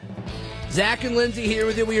Zach and Lindsay here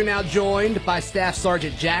with you. We are now joined by Staff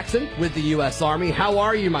Sergeant Jackson with the U.S. Army. How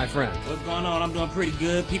are you, my friend? What's going on? I'm doing pretty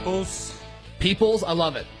good, peoples. Peoples? I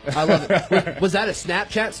love it. I love it. Was that a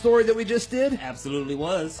Snapchat story that we just did? Absolutely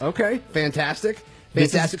was. Okay, fantastic.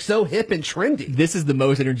 Fantastic. So hip and trendy. This is the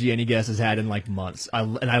most energy any guest has had in like months.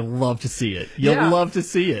 And I love to see it. You'll love to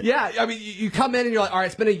see it. Yeah, I mean, you come in and you're like, all right,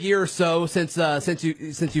 it's been a year or so since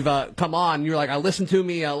you've come on. And you're like, I listened to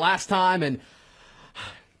me last time, and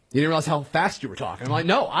you didn't realize how fast you were talking. I'm like,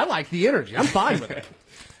 no, I like the energy. I'm fine with it.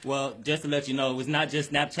 Well, just to let you know, it was not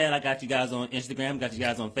just Snapchat. I got you guys on Instagram, got you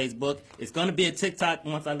guys on Facebook. It's going to be a TikTok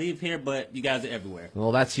once I leave here, but you guys are everywhere.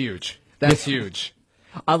 Well, that's huge. That's huge.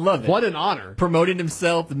 I love it. What an honor. Promoting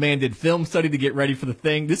himself. The man did film study to get ready for the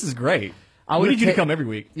thing. This is great. We need you to come every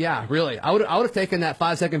week. Yeah, really. I would have taken that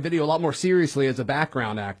 5-second video a lot more seriously as a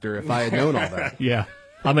background actor if I had known all that. Yeah.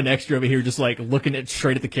 I'm an extra over here just like looking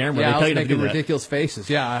straight at the camera. Yeah, I was making ridiculous faces.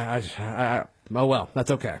 Yeah, oh well,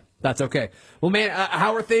 that's okay. That's okay. Well, man,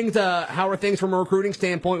 how are things from a recruiting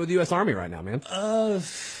standpoint with the U.S. Army right now, man?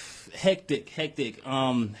 Hectic.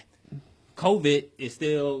 COVID is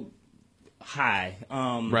still high.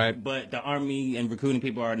 Right. But the Army and recruiting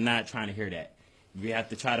people are not trying to hear that. We have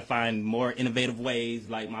to try to find more innovative ways,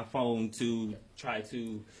 like my phone, to try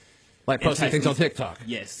to like posting things on TikTok.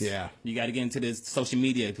 Yes. Yeah. You got to get into this social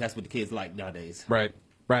media. That's what the kids like nowadays. Right.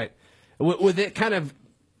 With it kind of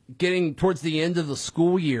getting towards the end of the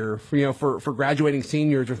school year, for graduating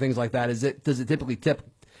seniors or things like that, does it typically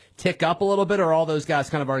tick up a little bit, or are all those guys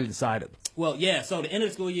kind of already decided? Well, yeah. So the end of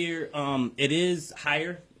the school year, it is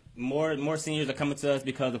higher. More seniors are coming to us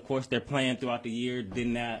because, of course, their plan throughout the year did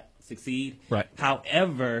not succeed. Right.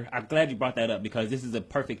 However, I'm glad you brought that up because this is a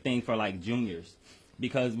perfect thing for like juniors,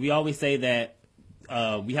 because we always say that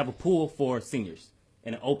we have a pool for seniors.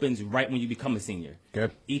 And it opens right when you become a senior.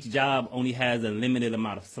 Good. Each job only has a limited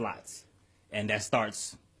amount of slots, and that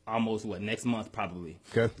starts almost next month probably.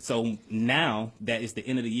 Good. So now that it's the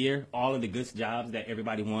end of the year, all of the good jobs that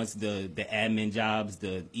everybody wants, the admin jobs,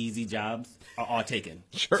 the easy jobs, are all taken.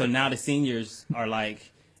 Sure. So now the seniors are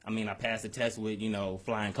like, I mean, I passed the test with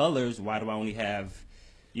flying colors. Why do I only have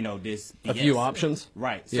this BS? A few options.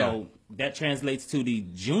 Right. Yeah. So that translates to the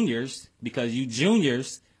juniors, because you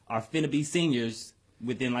juniors are finna be seniors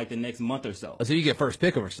within like the next month or so. So you get first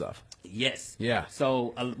pick over stuff. Yes. Yeah.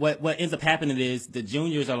 So what ends up happening is the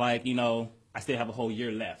juniors are like, I still have a whole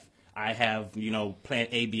year left. I have, plan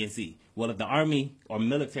A, B, and C. Well, if the Army or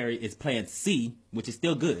military is plan C, which is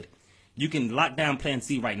still good, you can lock down plan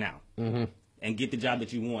C right now and get the job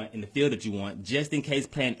that you want in the field that you want, just in case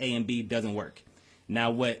plan A and B doesn't work. Now,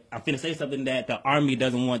 I'm finna say something that the Army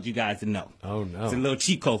doesn't want you guys to know. Oh, no. It's a little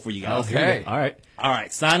cheat code for you guys. Okay. All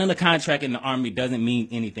right. Signing a contract in the Army doesn't mean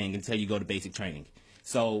anything until you go to basic training.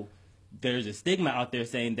 So there's a stigma out there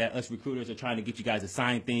saying that us recruiters are trying to get you guys to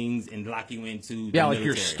sign things and lock you into the like military.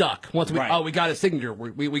 you're stuck. Once we got a signature,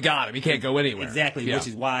 we got it. We can't go anywhere. Exactly, Yeah. which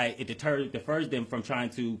is why it defers them from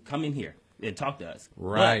trying to come in here and talk to us.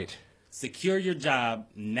 Right. But secure your job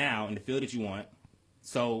now in the field that you want.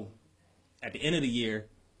 So at the end of the year,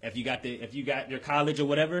 if you got your college or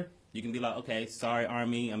whatever, you can be like, okay, sorry,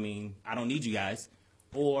 Army, I mean, I don't need you guys.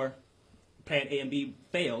 Or plan A and B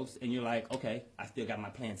fails, and you're like, okay, I still got my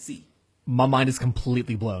plan C. My mind is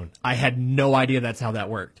completely blown. I had no idea that's how that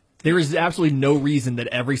worked. There is absolutely no reason that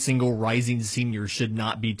every single rising senior should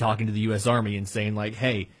not be talking to the U.S. Army and saying like,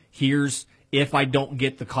 hey, if I don't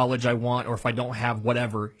get the college I want, or if I don't have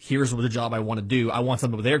whatever, here's the job I want to do. I want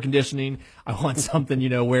something with air conditioning. I want something,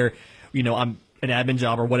 where, I'm an admin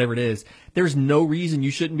job or whatever it is. There's no reason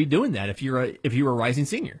you shouldn't be doing that if you're a rising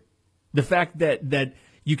senior. The fact that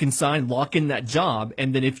you can lock in that job,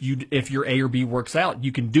 and then if your A or B works out,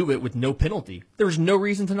 you can do it with no penalty. There's no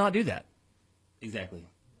reason to not do that. Exactly.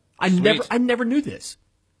 I never knew this.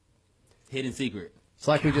 Hidden secret. It's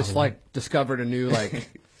like we just discovered a new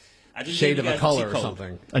I just shade gave of you a guys color cheat or code.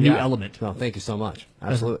 something. A new element. No, thank you so much.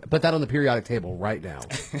 Absolutely. Put that on the periodic table right now.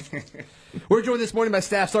 We're joined this morning by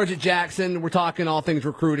Staff Sergeant Jackson. We're talking all things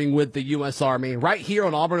recruiting with the U.S. Army right here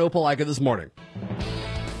on Auburn Opelika this morning.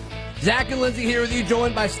 Zach and Lindsay here with you,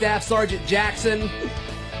 joined by Staff Sergeant Jackson.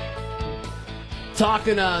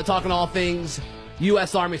 Talking all things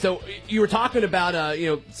U.S. Army. So you were talking about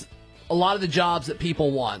a lot of the jobs that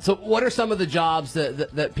people want. So what are some of the jobs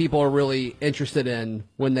that people are really interested in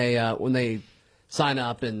when they sign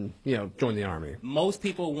up and join the Army? Most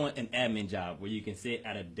people want an admin job where you can sit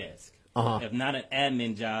at a desk. If not an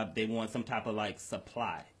admin job, they want some type of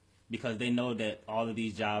supply, because they know that all of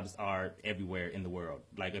these jobs are everywhere in the world.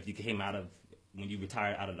 Like if you came when you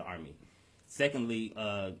retired out of the Army. Secondly,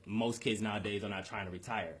 most kids nowadays are not trying to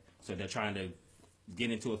retire, so they're trying to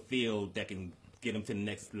get into a field that can get them to the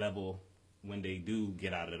next level when they do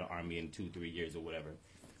get out of the Army in 2-3 years or whatever.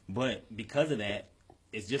 But because of that,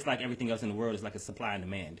 it's just like everything else in the world. It's like a supply and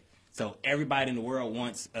demand. So everybody in the world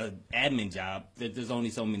wants an admin job. There's only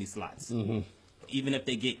so many slots. Even if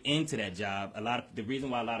they get into that job, the reason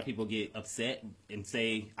why a lot of people get upset and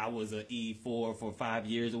say I was an E4 for 5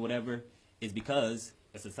 years or whatever is because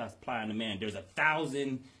it's a supply and demand. There's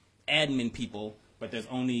 1,000 admin people, but there's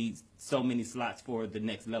only so many slots for the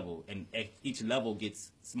next level, and each level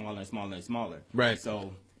gets smaller and smaller and smaller. Right.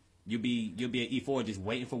 So you'll be an E4 just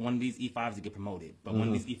waiting for one of these E5s to get promoted, but one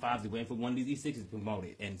of these E5s is waiting for one of these E6s to be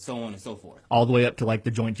promoted, and so on and so forth. All the way up to like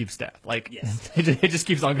the Joint Chief Staff. Like, Yes. it just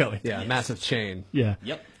keeps on going. Yeah, massive chain. Yeah.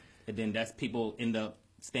 Yep. And then that's people end up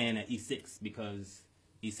staying at E6 because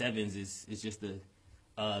E7s is just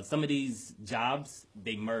some of these jobs,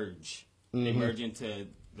 they merge. They merge into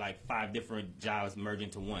like 5 different jobs merge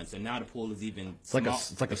into one. So now the pool is even It's like small.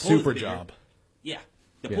 it's like The a pool is super bigger. job. Yeah.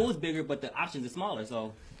 The Yeah. pool is bigger, but the options are smaller.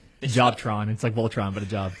 So Jobtron. It's like Voltron, but a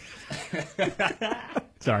job.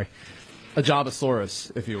 Sorry. A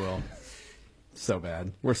Jobosaurus, if you will. So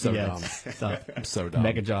bad. We're so Yeah, dumb. it's a I'm so dumb.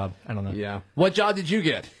 mega job. I don't know. Yeah. What job did you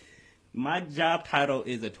get? my job title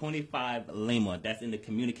is a 25 Lima. That's in the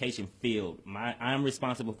communication field. I'm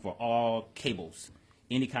responsible for all cables,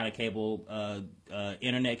 any kind of cable,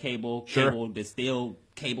 internet cable, Sure. cable, distilled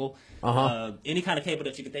cable, any kind of cable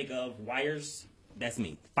that you can think of, wires. That's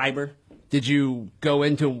me. Fiber. Did you go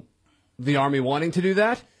into the Army wanting to do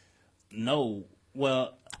that? No.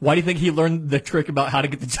 Well, Why do you think he learned the trick about how to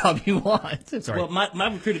get the job he wants? Sorry. well, my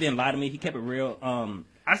recruiter didn't lie to me. He kept it real.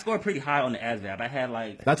 I scored pretty high on the ASVAB. I had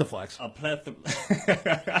like That's a flex. a plethora.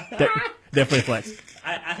 Definitely a flex.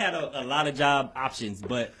 I had a lot of job options,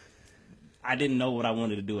 but I didn't know what I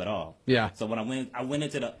wanted to do at all. Yeah. So when I went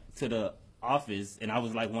into the office, and I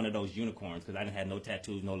was like one of those unicorns because I didn't have no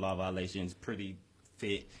tattoos, no law violations, pretty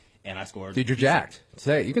fit, and I scored. Dude, you're jacked.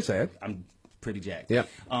 Say it. You can say it. I'm pretty jacked. Yep.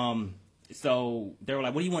 So they were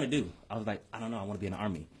like, "What do you want to do?" I was like, "I don't know. I want to be in the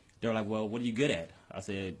Army." They were like, "Well, what are you good at?" I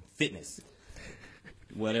said, "Fitness."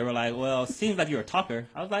 Well, they were like, "Well, seems like you're a talker."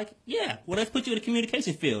 I was like, "Yeah. Well, let's put you in the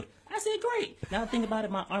communication field." I said, "Great." Now think about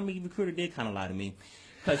it. My Army recruiter did kind of lie to me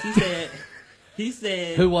because he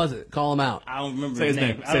said, Who was it? Call him out. I don't remember Say his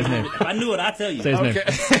name. Say his name. If I knew it, I'd tell you. Say his name.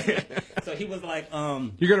 Okay. So he was like,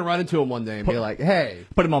 You're going to run into him one day and be like, hey.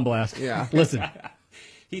 Put him on blast. Yeah. Listen.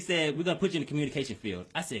 he said, "We're going to put you in the communication field."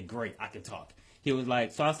 I said, "Great, I can talk." He was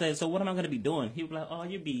like, so I said, "So what am I going to be doing?" He was like, "Oh,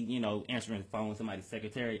 you'd be, answering the phone with somebody's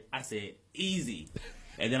secretary." I said, "Easy."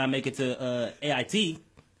 And then I make it to AIT,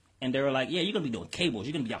 and they were like, "Yeah, you're going to be doing cables.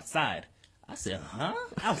 You're going to be outside." I said, "Huh?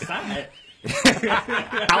 Outside?"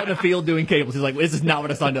 Out in the field doing cables. He's like, this is not what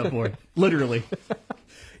I signed up for. Literally.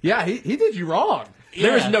 Yeah, he did you wrong.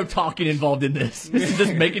 There is Yeah. no talking involved in this. This is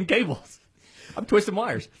just making cables. I'm twisting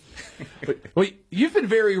wires. Well, you've been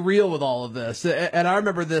very real with all of this, and I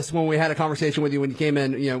remember this when we had a conversation with you when you came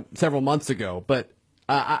in, several months ago. But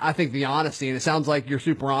I think the honesty, and it sounds like you're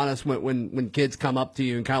super honest when kids come up to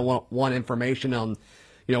you and kind of want information on,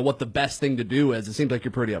 what the best thing to do is. It seems like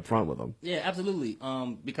you're pretty upfront with them. Yeah, absolutely.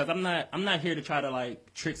 Because I'm not here to try to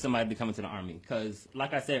like trick somebody to come into the Army. Because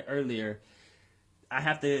like I said earlier, I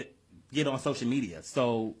have to get on social media.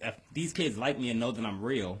 So if these kids like me and know that I'm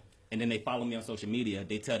real, and then they follow me on social media,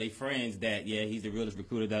 they tell their friends that he's the realest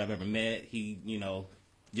recruiter that I've ever met. He,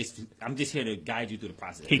 I'm just here to guide you through the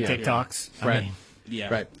process. He Yeah. TikToks. I Right. mean, Yeah.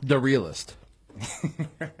 Right. The realist.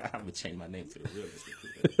 I would change my name to the realest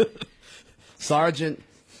recruiter. Sergeant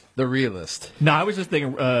the realist. no, I was just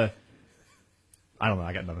thinking, I don't know.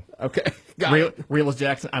 I got nothing. Okay. Got it. Realist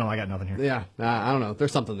Jackson. I don't know. I got nothing here. Yeah. I don't know.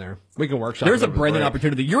 There's something there. We can workshop. There's it a over the Brendan break.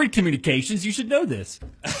 opportunity. You're in communications. You should know this.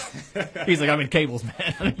 He's like, I'm in cables,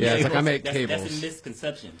 man. Yeah, it's like I make That's cables. a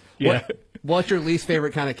misconception. Yeah. What's your least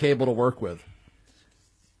favorite kind of cable to work with?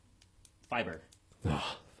 Fiber.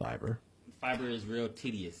 Fiber. Fiber is real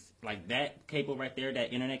tedious. Like that cable right there,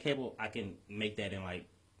 that internet cable, I can make that in like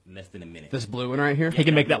less than a minute. This blue one right here? He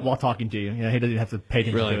can make that while talking to you. Yeah, he doesn't have to pay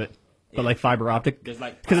attention Really? to it. But like fiber optic, There's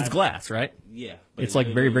like because it's five- glass, right? Yeah. but It's like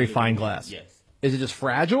very, very fine glass. Yes. Is it just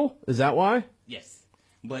fragile? Is that why? Yes.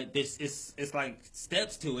 But this it's like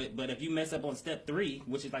steps to it, but if you mess up on step 3,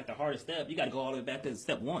 which is like the hardest step, you gotta go all the way back to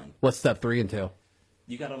step 1. What's step 3 entail?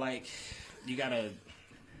 You gotta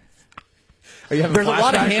Are you having There's a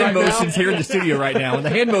lot of flashbacks hand right now? motions here in the studio right now, and the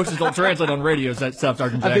hand motions don't translate on radio. So that stuff,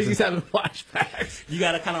 Sergeant I think Jackson. he's having flashbacks. you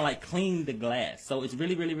gotta kinda like clean the glass. So it's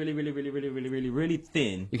really, really, really, really, really, really, really, really, really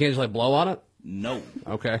thin. You can't just like blow on it? No.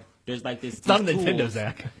 Okay. There's like this. It's not a these Nintendo, tools.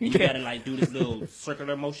 Zach. You gotta like do this little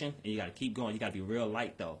circular motion, and you gotta keep going. You gotta be real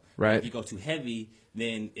light though. Right. If you go too heavy,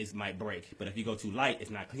 then it might break. But if you go too light,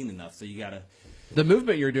 it's not clean enough. So you gotta. The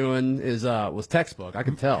movement you're doing was textbook. I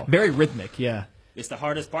can tell. Very rhythmic, yeah. It's the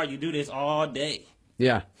hardest part. You do this all day.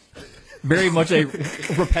 Yeah. Very much a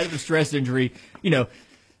repetitive stress injury. You know,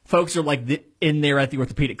 folks are like in there at the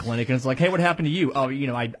orthopedic clinic, and it's like, hey, what happened to you? Oh, you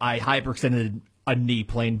know, I hyperextended a knee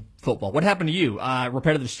playing football. What happened to you?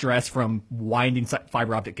 Repetitive stress from winding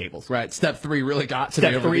fiber optic cables. Right. Step 3 really got to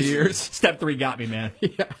me over the years. Step 3 got me, man.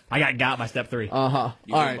 Yeah. I got by step 3. You All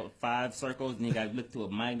do right. about 5 circles, and you got to look through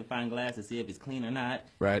a magnifying glass to see if it's clean or not.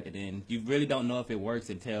 Right. And then you really don't know if it works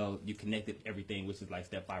until you connected everything, which is like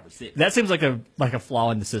step 5 or 6. That seems like a flaw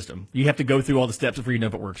in the system. You have to go through all the steps before you know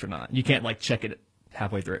if it works or not. You can't like check it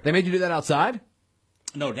halfway through. They made you do that outside?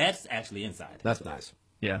 No, that's actually inside. That's nice.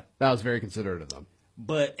 Yeah. That was very considerate of them.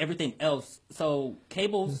 But everything else, so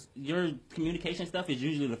cables, your communication stuff is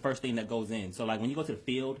usually the first thing that goes in. So like when you go to the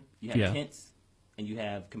field, you have Yeah. tents and you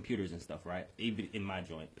have computers and stuff, right? Even in my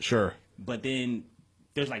joint. Sure. But then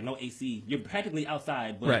there's like no AC. You're practically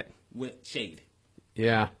outside, but Right. with shade.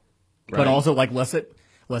 Yeah. But also like less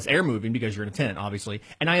air moving because you're in a tent, obviously.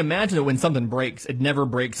 And I imagine that when something breaks, it never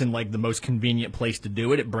breaks in like the most convenient place to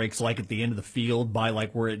do it. It breaks like at the end of the field by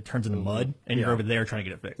like where it turns into mud, and you're over there trying to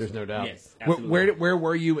get it fixed. There's no doubt. Yes, Where, absolutely. where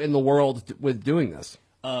were you in the world with doing this?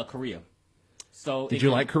 Korea. So Did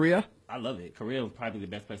you like Korea? I love it. Korea was probably the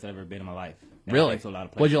best place I've ever been in my life. And I've Really? been to a lot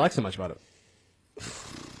of What did you places. like so much about it?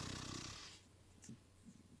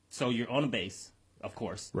 So you're on a base, of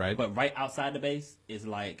course. Right. But right outside the base is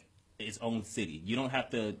like its own city. You don't have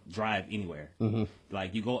to drive anywhere. Mm-hmm.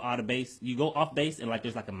 Like you go out of base, you go off base, and like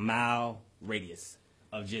there's like a mile radius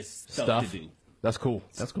of just stuff to do. That's cool.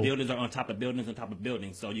 That's cool. Buildings are on top of buildings on top of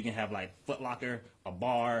buildings. So you can have like Foot Locker, a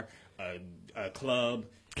bar, a club.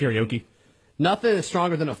 Karaoke. Nothing is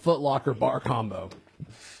stronger than a Foot Locker bar combo.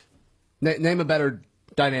 Name a better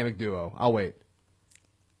dynamic duo. I'll wait.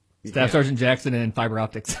 Staff Sergeant Jackson and fiber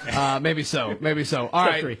optics. Maybe so. Maybe so. All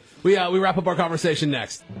right. 3. We wrap up our conversation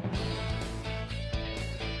next.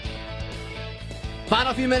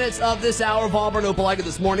 Final few minutes of this hour of Auburn Opelika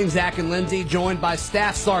this morning. Zach and Lindsay joined by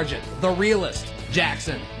Staff Sergeant, the realist,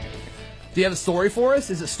 Jackson. Do you have a story for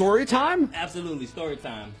us? Is it story time? Absolutely, story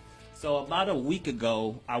time. So about a week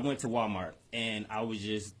ago, I went to Walmart, and I was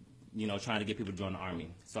just, trying to get people to join the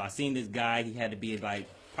Army. So I seen this guy. He had to be like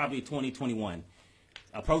probably 20, 21.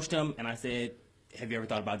 Approached him, and I said, have you ever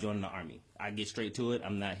thought about joining the Army? I get straight to it.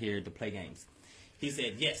 I'm not here to play games. He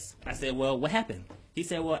said, yes. I said, well, what happened? He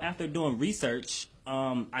said, well, after doing research,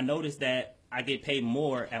 I noticed that I get paid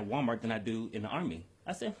more at Walmart than I do in the Army.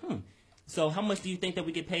 I said, So how much do you think that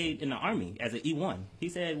we get paid in the Army as an E1? He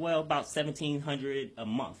said, well, about $1,700 a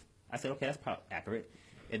month. I said, okay, that's probably accurate.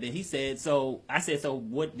 And then he said, so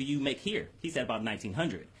what do you make here? He said about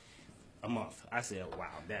 $1,900 a month. I said,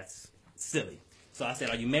 wow, that's silly. So I said,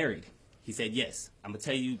 are you married? He said, yes. I'm going to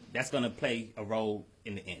tell you, that's going to play a role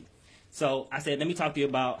in the end. So I said, let me talk to you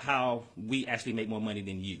about how we actually make more money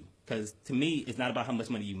than you. Because to me, it's not about how much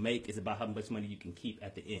money you make. It's about how much money you can keep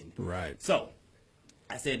at the end. Right. So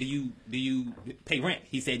I said, do you pay rent?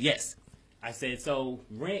 He said, yes. I said, so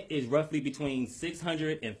rent is roughly between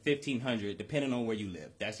 $600 and $1,500, depending on where you live.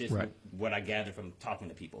 That's just what I gathered from talking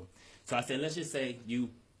to people. So I said, let's just say you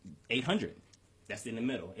 $800. That's in the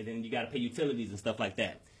middle. And then you got to pay utilities and stuff like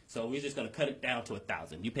that. So we're just going to cut it down to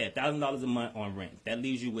 $1,000. You pay $1,000 a month on rent. That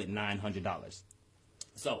leaves you with $900.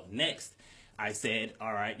 So next, I said,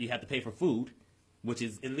 all right, you have to pay for food, which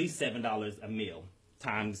is at least $7 a meal,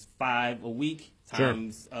 times 5 a week,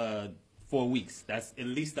 times 4 weeks. That's at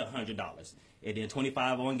least $100. And then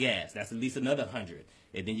 25 on gas. That's at least another 100.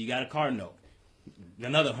 And then you got a car note,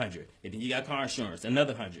 another 100. And then you got car insurance,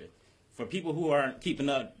 another 100. For people who aren't keeping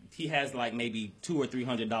up, he has like maybe $200 or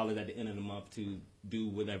 $300 at the end of the month to do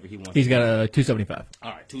whatever he wants. He's got a $275.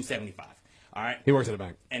 All right, $275. All right. He works at a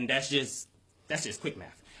bank. And that's just quick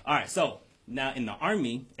math. All right, so now in the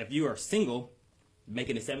Army, if you are single,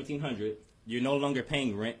 making it $1,700, you're no longer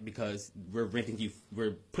paying rent because we're putting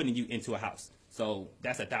you into a house. So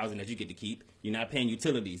that's $1,000 that you get to keep. You're not paying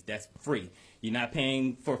utilities. That's free. You're not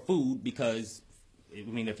paying for food because,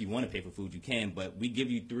 if you want to pay for food, you can, but we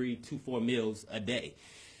give you 3 to 4 meals a day.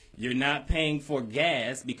 You're not paying for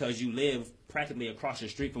gas because you live practically across the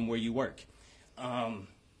street from where you work.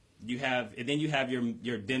 You have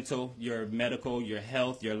your dental, your medical, your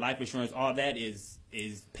health, your life insurance. All that is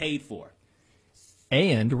paid for.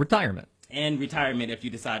 And retirement. And retirement if you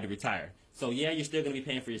decide to retire. So yeah, you're still going to be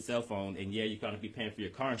paying for your cell phone, and yeah, you're going to be paying for your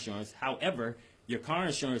car insurance. However, your car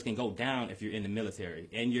insurance can go down if you're in the military,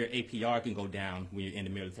 and your APR can go down when you're in the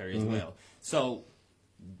military as well. So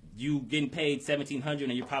you getting paid $1,700,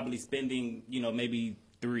 and you're probably spending, maybe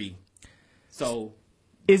 $3. So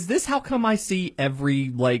Is this how come I see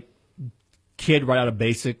every kid right out of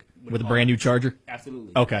basic with a brand new Charger?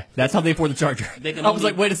 absolutely. Okay, that's how they afford the Charger. I was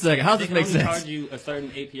like, wait a second, how does this make They can sense? only charge you a certain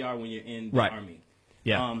APR when you're in the Right. Army.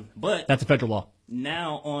 Yeah, But that's a federal law.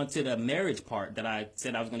 now on to the marriage part that I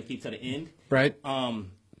said I was going to keep to the end. Right.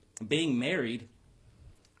 Being married,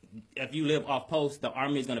 if you live off post, the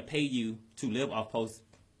Army is going to pay you to live off post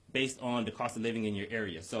based on the cost of living in your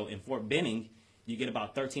area. So in Fort Benning, you get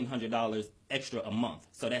about $1,300 extra a month.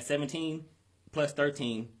 So that 17 plus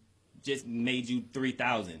 13 just made you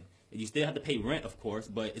 $3,000. You still have to pay rent, of course,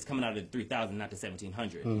 but it's coming out of the $3,000, not the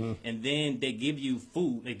 $1,700. And then they give you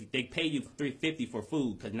food. They pay you $350 for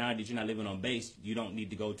food because now that you're not living on base, you don't need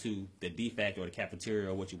to go to the DFAC or the cafeteria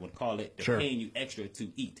or what you want to call it. They're Sure. paying you extra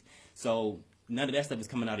to eat. So none of that stuff is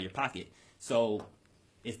coming out of your pocket. So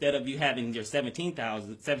instead of you having your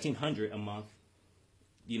 $1,700 a month,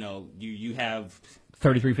 you have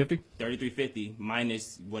 $3,350. $3,350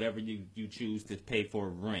 minus whatever you choose to pay for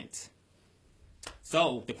rent.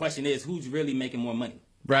 So the question is, who's really making more money?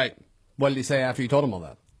 Right. What did he say after you told him all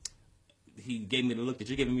that? He gave me the look that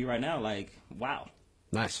you're giving me right now, like, wow.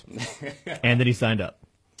 Nice. And then he signed up.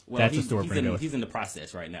 Well, That's the he's, story he's we're gonna in, go with. he's in the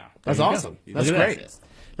process right now. That's you go. awesome. He's That's in the great. process.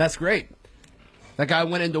 That's great. That guy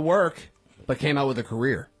went into work, but came out with a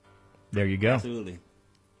career. There you go. Absolutely.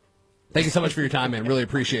 Thank you so much for your time, man. Really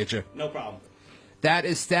appreciate you. No problem. That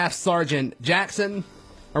is Staff Sergeant Jackson.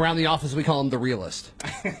 Around the office, we call him the realist.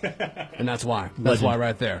 And that's why. That's Legend. why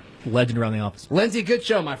right there. Legend around the office. Lindsay, good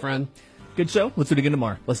show, my friend. Good show. Let's do it again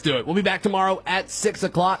tomorrow. Let's do it. We'll be back tomorrow at 6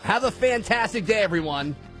 o'clock. Have a fantastic day,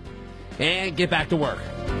 everyone. And get back to work.